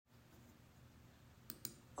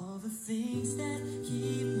All the things that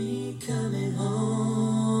keep me coming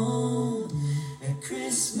home at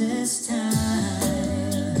Christmas time.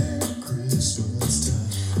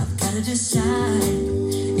 I've gotta decide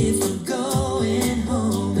if I'm going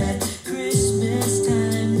home at Christmas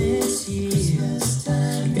time this year.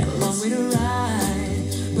 Got a long way to ride,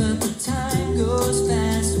 but the time goes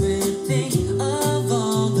fast when you think of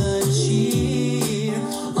all the cheer,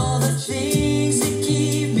 all the things that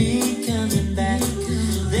keep me coming back.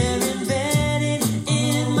 They're embedded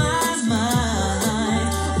in my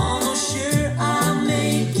mind. Almost sure I'll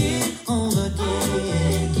make it home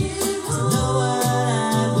again. I know what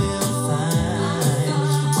I will find.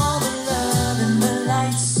 All the love and the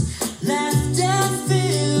lights, laughter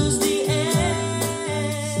fills the air.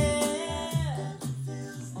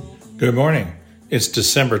 Good morning. It's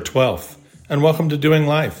December 12th, and welcome to Doing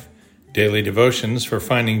Life, daily devotions for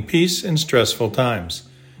finding peace in stressful times.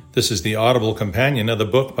 This is the audible companion of the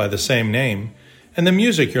book by the same name, and the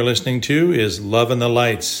music you're listening to is Love and the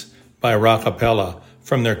Lights by Rockapella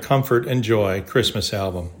from their Comfort and Joy Christmas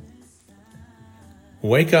album.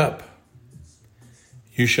 Wake up.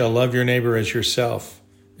 You shall love your neighbor as yourself,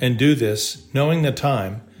 and do this, knowing the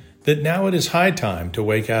time, that now it is high time to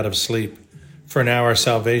wake out of sleep. For now our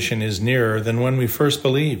salvation is nearer than when we first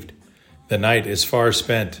believed. The night is far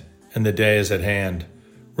spent, and the day is at hand.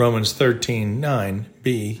 Romans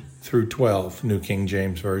 13:9b through 12, New King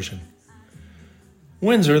James Version.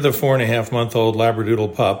 Windsor, the 4.5-month-old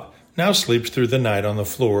Labradoodle pup, now sleeps through the night on the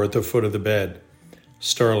floor at the foot of the bed.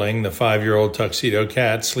 Sterling, the 5-year-old tuxedo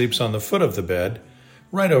cat, sleeps on the foot of the bed,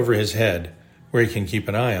 right over his head, where he can keep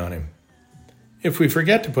an eye on him. If we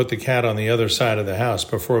forget to put the cat on the other side of the house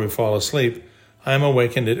before we fall asleep, I am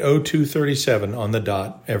awakened at 02:37 on the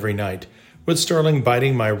dot every night, with Sterling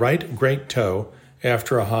biting my right great toe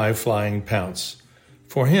after a high-flying pounce.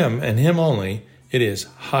 For him, and him only, it is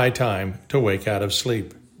high time to wake out of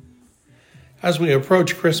sleep. As we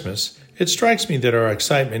approach Christmas, it strikes me that our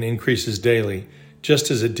excitement increases daily,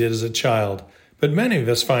 just as it did as a child, but many of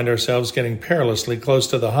us find ourselves getting perilously close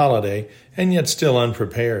to the holiday and yet still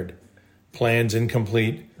unprepared. Plans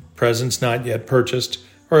incomplete, presents not yet purchased,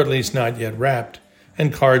 or at least not yet wrapped,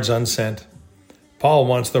 and cards unsent. Paul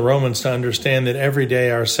wants the Romans to understand that every day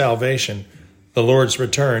our salvation, the Lord's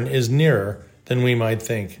return, is nearer than we might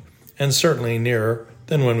think, and certainly nearer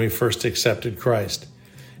than when we first accepted Christ.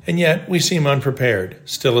 And yet we seem unprepared,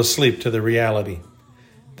 still asleep to the reality.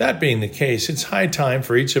 That being the case, it's high time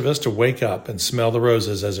for each of us to wake up and smell the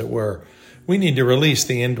roses, as it were. We need to release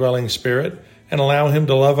the indwelling Spirit and allow Him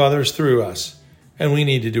to love others through us, and we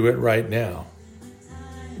need to do it right now.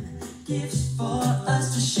 Gifts for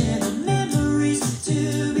us to share, the memories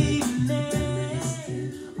to be made.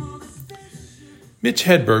 Mitch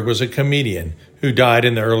Hedberg was a comedian who died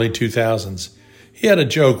in the early 2000s. He had a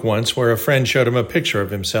joke once where a friend showed him a picture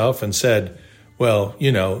of himself and said, "Well,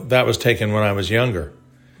 that was taken when I was younger."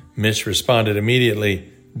 Mitch responded immediately,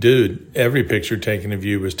 "Dude, every picture taken of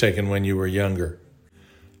you was taken when you were younger."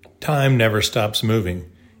 Time never stops moving,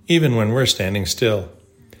 even when we're standing still.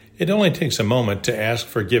 It only takes a moment to ask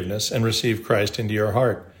forgiveness and receive Christ into your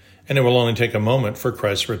heart, and it will only take a moment for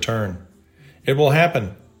Christ's return. It will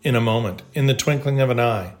happen in a moment, in the twinkling of an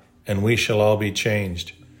eye, and we shall all be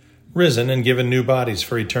changed, risen and given new bodies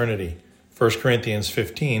for eternity. 1 Corinthians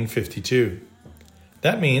 15:52.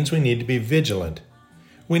 That means we need to be vigilant.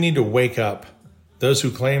 We need to wake up. Those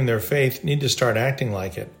who claim their faith need to start acting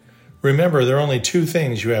like it. Remember, there are only two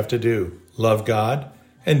things you have to do: love God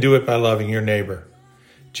and do it by loving your neighbor.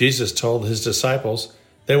 Jesus told his disciples,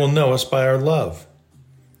 "They will know us by our love."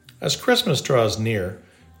 As Christmas draws near,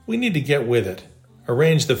 we need to get with it.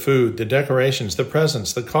 Arrange the food, the decorations, the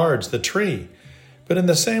presents, the cards, the tree. But in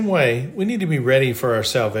the same way, we need to be ready for our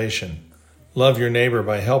salvation. Love your neighbor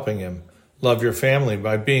by helping him. Love your family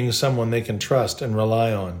by being someone they can trust and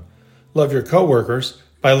rely on. Love your coworkers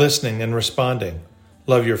by listening and responding.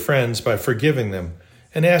 Love your friends by forgiving them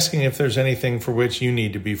and asking if there's anything for which you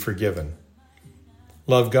need to be forgiven.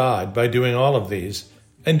 Love God by doing all of these,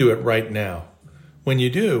 and do it right now. When you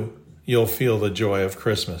do, you'll feel the joy of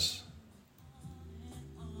Christmas.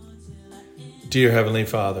 Dear Heavenly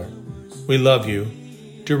Father, we love you.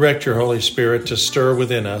 Direct your Holy Spirit to stir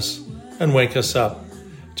within us and wake us up.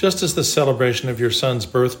 Just as the celebration of your Son's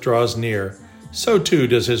birth draws near, so too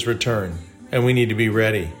does his return, and we need to be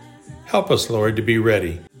ready. Help us, Lord, to be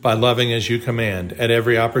ready by loving as you command at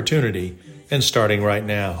every opportunity and starting right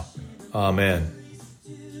now. Amen.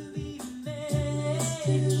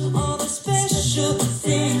 All the special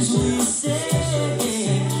things we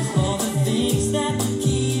say, all the things that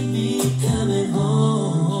keep me coming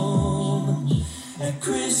home at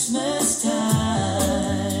Christmas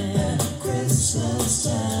time. Christmas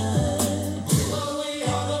time. My way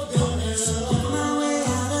out of Gehenna.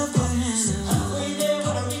 Halfway there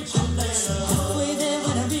when I reach Atlanta. Halfway there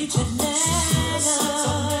when I reach Atlanta.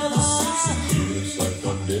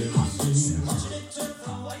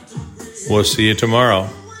 We'll see you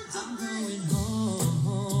tomorrow.